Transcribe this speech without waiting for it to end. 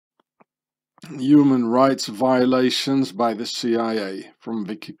Human rights violations by the CIA from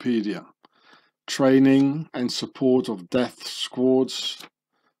Wikipedia. Training and support of death squads,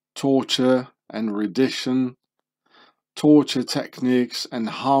 torture and rendition, torture techniques,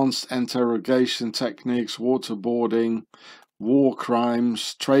 enhanced interrogation techniques, waterboarding, war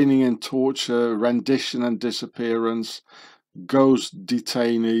crimes, training and torture, rendition and disappearance, ghost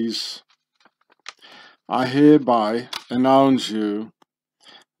detainees. I hereby announce you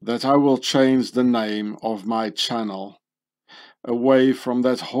that I will change the name of my channel away from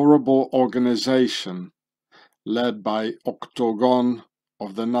that horrible organization led by Octagon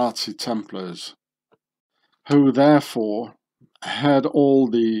of the Nazi Templars, who therefore had all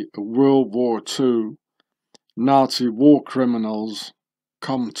the World War II Nazi war criminals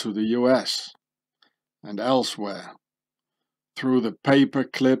come to the US and elsewhere through the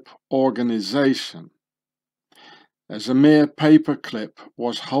paperclip organization, as a mere paperclip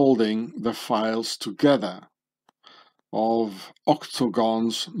was holding the files together of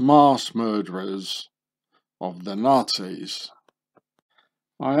Octagon's mass murderers of the Nazis.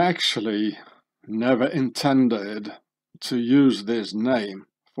 I actually never intended to use this name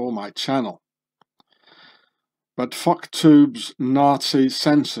for my channel, but FuckTube's Nazi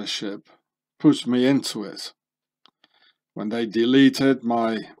censorship pushed me into it when they deleted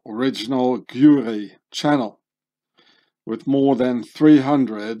my original Giureh channel with more than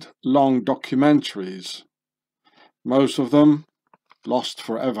 300 long documentaries, most of them lost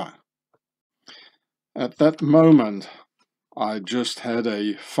forever. At that moment, I just had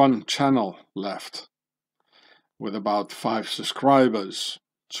a fun channel left with about 5 subscribers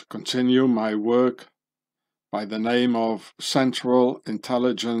to continue my work by the name of Central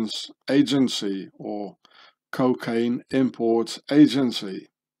Intelligence Agency or Cocaine Import Agency,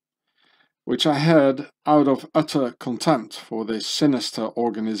 which I had out of utter contempt for this sinister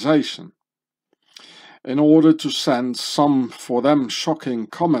organization, in order to send some for them shocking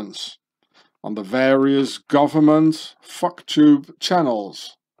comments on the various government FuckTube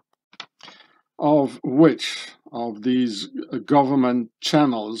channels, of which of these government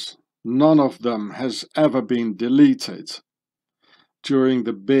channels none of them has ever been deleted during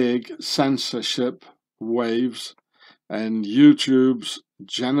the big censorship waves and YouTube's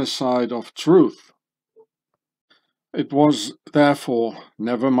genocide of truth. It was therefore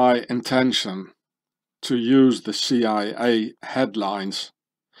never my intention to use the CIA headlines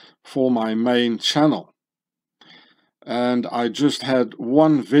for my main channel, and I just had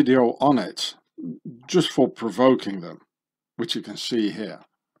one video on it just for provoking them, which you can see here.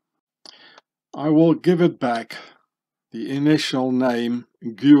 I will give it back the initial name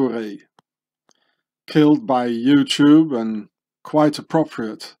Giureh, killed by YouTube and quite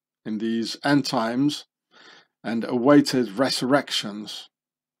appropriate in these end times and awaited resurrections.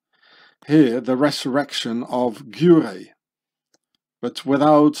 Here the resurrection of Giureh, but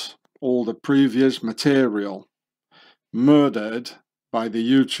without all the previous material, murdered by the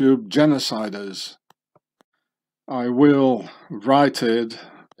YouTube genociders. I will write it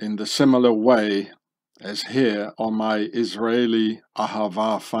in the similar way as here on my Israeli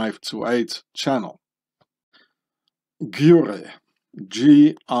Ahava 528 channel. Giureh,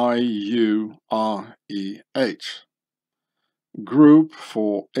 G.I.U.R.E.H, Group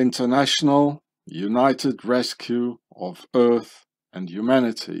for International United Rescue of Earth and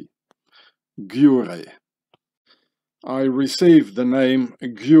Humanity, Giureh. I received the name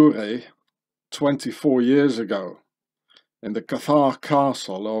Giureh 24 years ago in the Cathar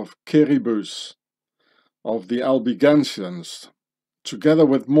castle of Kiribus of the Albigensians, together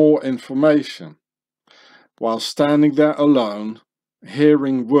with more information, while standing there alone,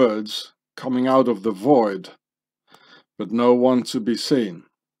 hearing words coming out of the void, but no one to be seen.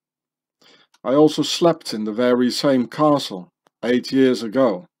 I also slept in the very same castle 8 years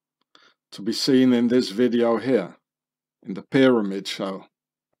ago, to be seen in this video here, in the Pyramid Show.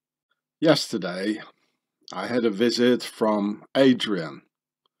 Yesterday, I had a visit from Adrian,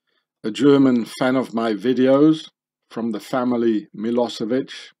 a German fan of my videos from the family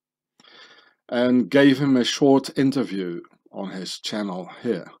Milosevic, and gave him a short interview on his channel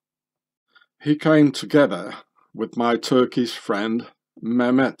here. He came together with my Turkish friend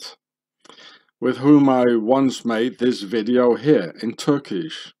Mehmet, with whom I once made this video here in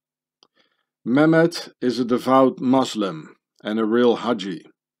Turkish. Mehmet is a devout Muslim and a real Haji,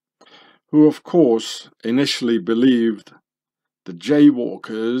 who of course initially believed the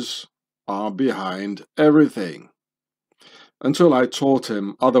jaywalkers are behind everything, until I taught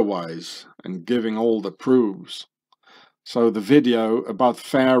him otherwise and giving all the proofs. So the video about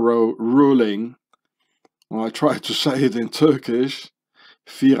Pharaoh ruling, well, I tried to say it in Turkish,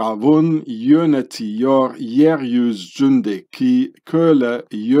 Firavun Unity Yor Yerius Jundeki Köle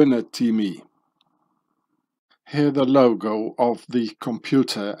Unitimi. Here the logo of the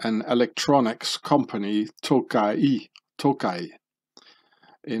computer and electronics company Tokai,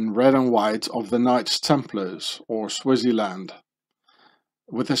 in red and white of the Knights Templars or Swaziland,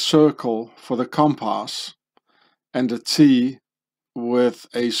 with a circle for the compass and a T with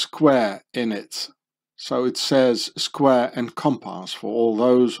a square in it. So it says square and compass for all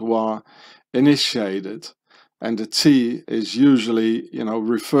those who are initiated, and the T is usually,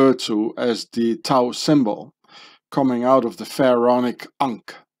 referred to as the Tau symbol coming out of the pharaonic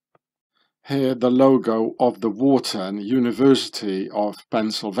Ankh. Here the logo of the Wharton University of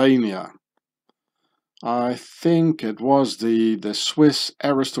Pennsylvania. I think it was the Swiss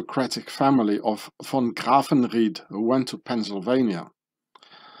aristocratic family of von Grafenried who went to Pennsylvania.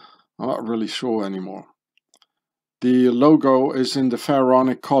 I'm not really sure anymore. The logo is in the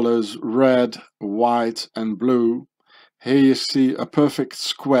pharaonic colors red, white and blue. Here you see a perfect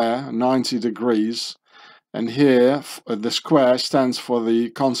square, 90 degrees. And here the square stands for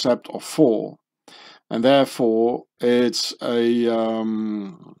the concept of 4. And therefore it's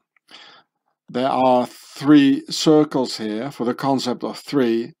there are 3 circles here for the concept of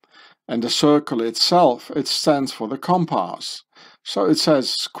 3. And the circle itself, it stands for the compass. So it says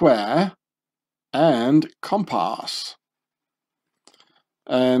square and compass.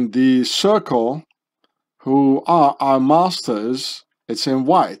 And the circle, who are our masters, it's in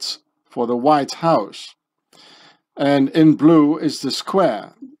white for the White House. And in blue is the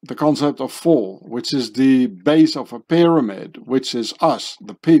square, the concept of 4, which is the base of a pyramid, which is us,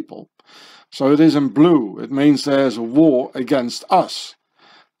 the people. So it is in blue. It means there's a war against us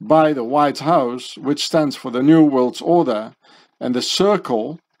by the White House, which stands for the New World Order. And the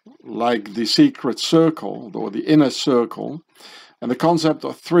circle, like the secret circle or the inner circle, and the concept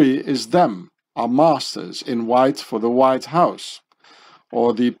of 3 is them, our masters, in white for the White House,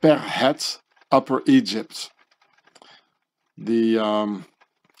 or the Perhet, Upper Egypt, the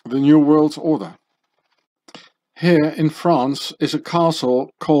New World Order. Here in France is a castle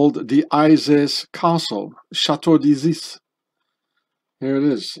called the Isis Castle, Château d'Isis. Here it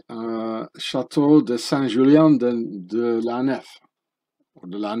is, Château de Saint-Julien de la Nef, or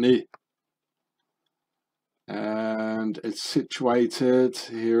de la Née. And it's situated,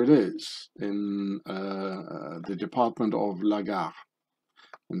 here it is, in the department of La Gare,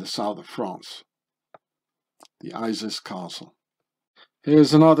 in the south of France. The Isis Castle.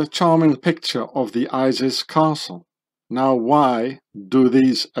 Here's another charming picture of the Isis Castle. Now why do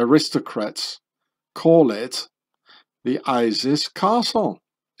these aristocrats call it the Isis Castle?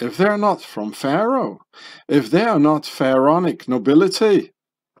 If they're not from Pharaoh, if they are not pharaonic nobility.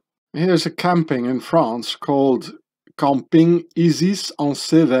 Here's a camping in France called Camping Isis en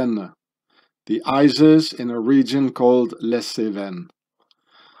Cévennes. The Isis in a region called Les Cévennes.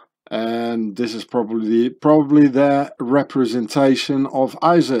 And this is probably their representation of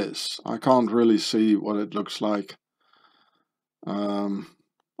Isis. I can't really see what it looks like.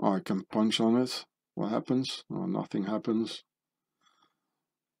 I can punch on it. What happens? Oh, nothing happens.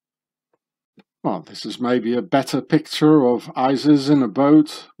 Well, this is maybe a better picture of Isis in a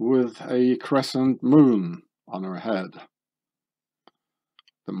boat with a crescent moon on her head.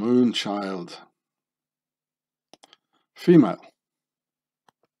 The moon child. Female.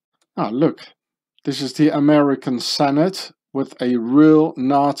 Ah, look, this is the American Senate with a real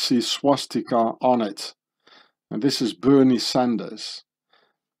Nazi swastika on it. And this is Bernie Sanders.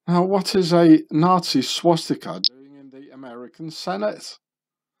 Now, what is a Nazi swastika doing in the American Senate?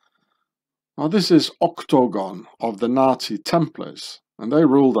 Now, this is Octagon of the Nazi Templars, and they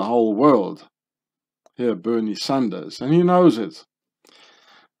rule the whole world. Here, Bernie Sanders, and he knows it.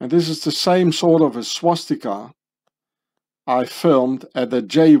 And this is the same sort of a swastika I filmed at the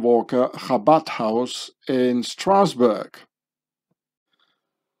G.I.U.R.E.H house in Strasbourg.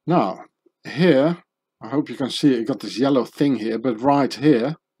 Now, here, I hope you can see it, you got this yellow thing here, but right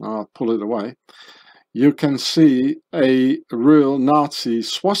here, I'll pull it away, you can see a real Nazi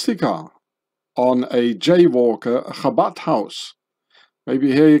swastika on a G.I.U.R.E.H house.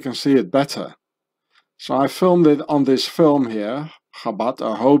 Maybe here you can see it better. So I filmed it on this film here, Chabad,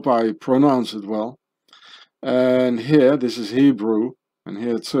 I hope I pronounce it well. And here, this is Hebrew, and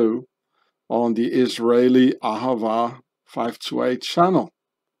here too, on the Israeli Ahava 528 channel.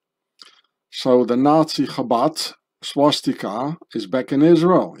 So the Nazi Chabad swastika is back in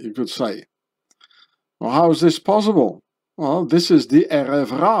Israel, you could say. Well, how is this possible? Well, this is the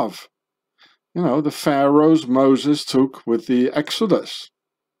Erev Rav. You know, the pharaohs Moses took with the Exodus.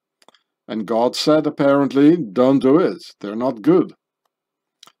 And God said, apparently, don't do it. They're not good.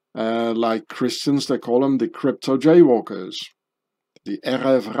 Like Christians, they call them the crypto jaywalkers, the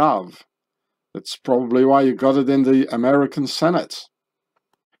Erev Rav. That's probably why you got it in the American Senate.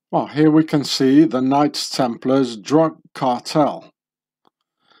 Well, here we can see the Knights Templars drug cartel.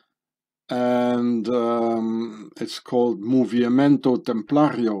 And it's called Movimiento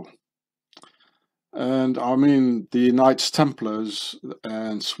Templario. And I mean, the Knights Templars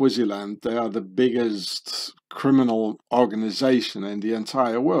and Swaziland, they are the biggest criminal organization in the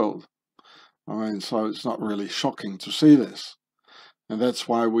entire world. I mean, so it's not really shocking to see this. And that's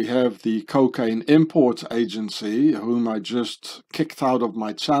why we have the Cocaine Import Agency, whom I just kicked out of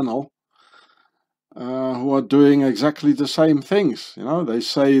my channel, who are doing exactly the same things. You know, they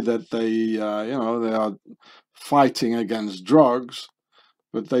say that they are fighting against drugs,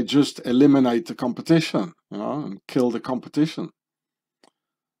 but they just eliminate the competition, you know, and kill the competition.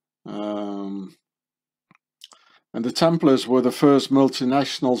 And the Templars were the first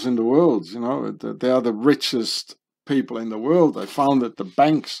multinationals in the world, you know, they are the richest people in the world. They founded the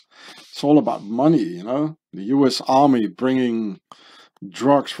banks. It's all about money, you know. The US Army bringing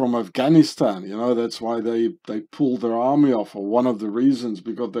drugs from Afghanistan, you know, that's why they pulled their army off, or one of the reasons,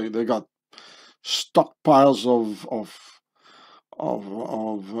 because they got stockpiles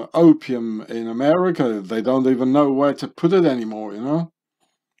of opium in America. They don't even know where to put it anymore, you know.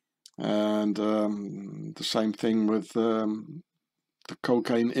 And the same thing with the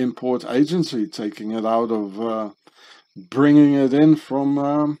Cocaine Import Agency, taking it out of bringing it in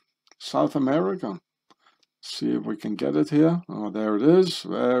from South America. See if we can get it here. Oh, there it is.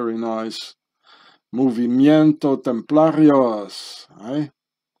 Very nice. Movimiento Templarios, eh?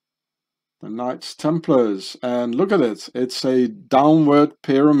 The Knights Templars. And look at it. It's a downward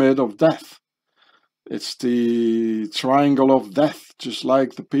pyramid of death. It's the triangle of death, just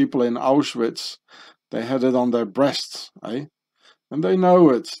like the people in Auschwitz. They had it on their breasts, eh? And they know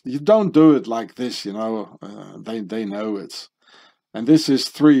it. You don't do it like this, you know. They know it. And this is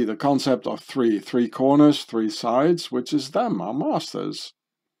three, the concept of three. Three corners, three sides, which is them, our masters.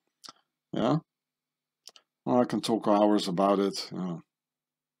 Yeah. Well, I can talk hours about it. Yeah.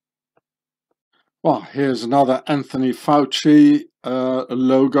 Well, here's another Anthony Fauci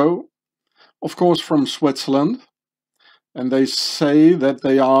logo. Of course, from Switzerland. And they say that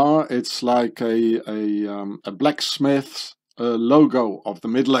it's like a blacksmith's logo of the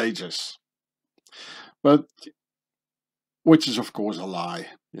Middle Ages. But, which is of course a lie,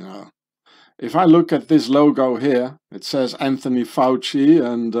 you know. If I look at this logo here, it says Anthony Fauci,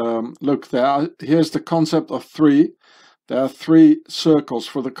 and look there, here's the concept of three. There are three circles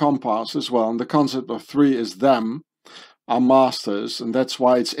for the compass as well, and the concept of three is them, our masters, and that's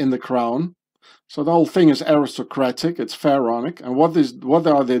why it's in the crown. So the whole thing is aristocratic, it's pharaonic, and what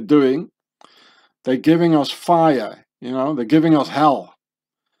are they doing? They're giving us fire, you know, they're giving us hell.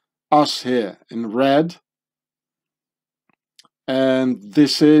 Us here in red. And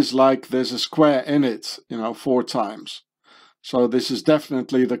this is like there's a square in it, you know, 4 times. So this is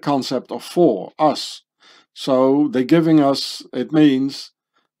definitely the concept of 4, us. So they're giving us, it means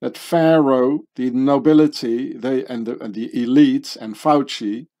that Pharaoh, the nobility, and the elites, and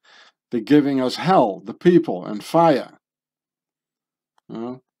Fauci, they're giving us hell, the people, and fire. You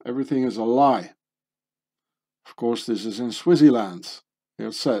know, everything is a lie. Of course, this is in Swaziland. Here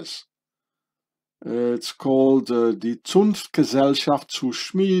it says. It's called Die Zunftgesellschaft zu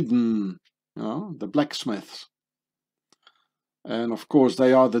Schmieden, you know, the blacksmiths. And of course,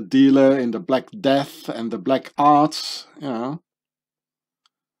 they are the dealer in the Black Death and the Black Arts, you know.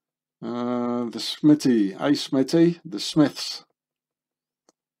 The Smithy, Smithy, the Smiths.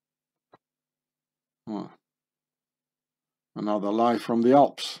 Oh. Another lie from the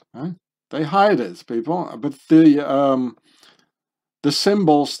Alps. Eh? They hide it, people, but the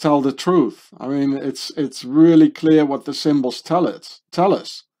symbols tell the truth. I mean, it's really clear what the symbols tell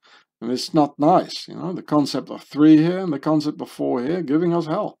us. And it's not nice, you know, the concept of 3 here and the concept of 4 here, giving us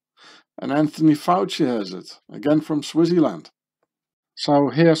hell. And Anthony Fauci has it, again from Swaziland. So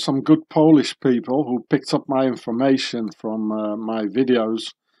here's some good Polish people who picked up my information from my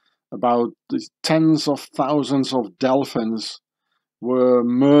videos about the tens of thousands of dolphins were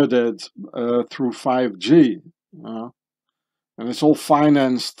murdered through 5G, you know? And it's all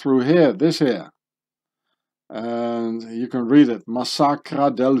financed through here, this here. And you can read it,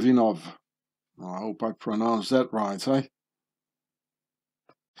 Massacra Delvinov. I hope I pronounced that right, eh?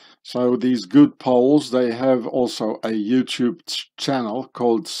 So these good Poles, they have also a YouTube channel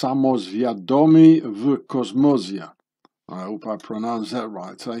called Samozwiadomi w Kosmosie. I hope I pronounced that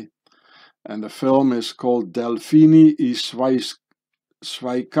right, eh? And the film is called Delfini I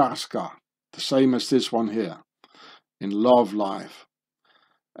Swajkarska, the same as this one here, in Love Life.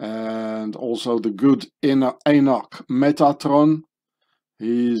 And also the good Enoch Metatron.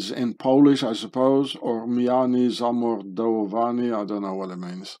 He's in Polish, I suppose, or Miani Zamordowani, I don't know what it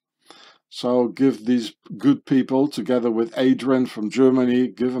means. So give these good people, together with Adrian from Germany,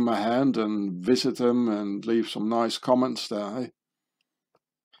 give them a hand and visit them and leave some nice comments there. Hey?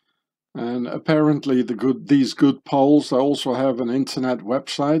 And apparently these good Poles, they also have an internet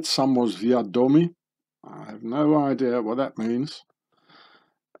website, Samozwiadomi. I have no idea what that means.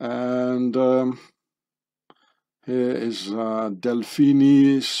 And here is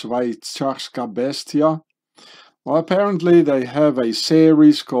Delfini Szwajcarska Bestia. Well, apparently they have a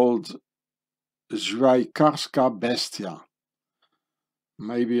series called Szwajcarska Bestia.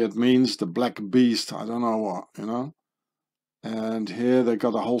 Maybe it means the black beast, I don't know what, you know. And here they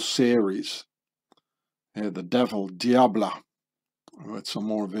got a whole series. Here the devil, Diabla, with some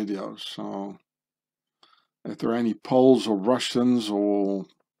more videos. So if there are any Poles or Russians or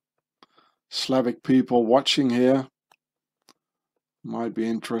Slavic people watching here, might be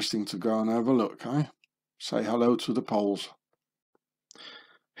interesting to go and have a look, eh? Say hello to the Poles.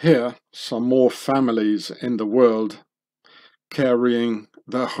 Here, some more families in the world carrying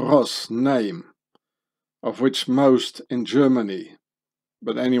the G.I.U.R.E.H name, of which most in Germany,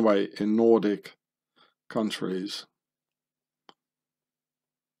 but anyway in Nordic countries.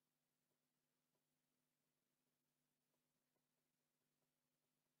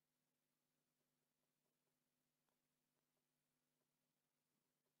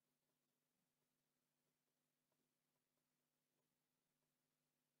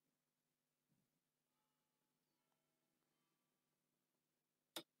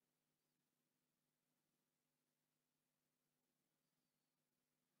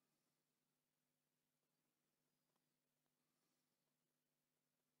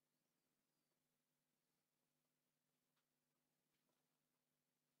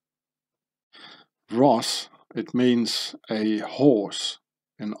 Ross, it means a horse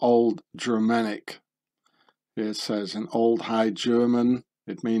in Old Germanic. Here it says in Old High German,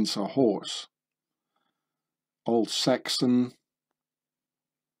 it means a horse. Old Saxon,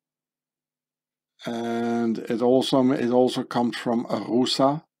 and it also comes from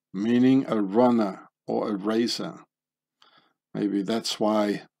arusa, meaning a runner or a racer. Maybe that's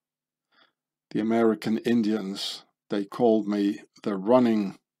why the American Indians, they called me the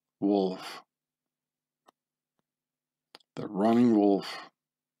running wolf. The running wolf.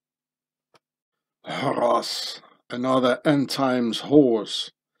 Ross, another end times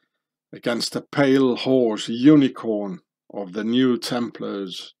horse, against the pale horse unicorn of the New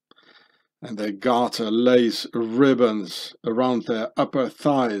Templars, and they garter lace ribbons around their upper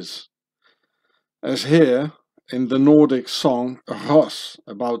thighs. As here, in the Nordic song Ross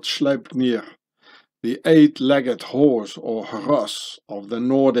about Sleipnir, the eight-legged horse or Ross of the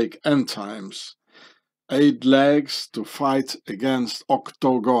Nordic end times, 8 legs to fight against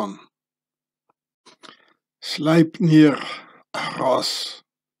Octagon. Sleipnir, Ross.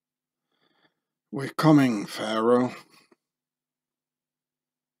 We're coming, Pharaoh.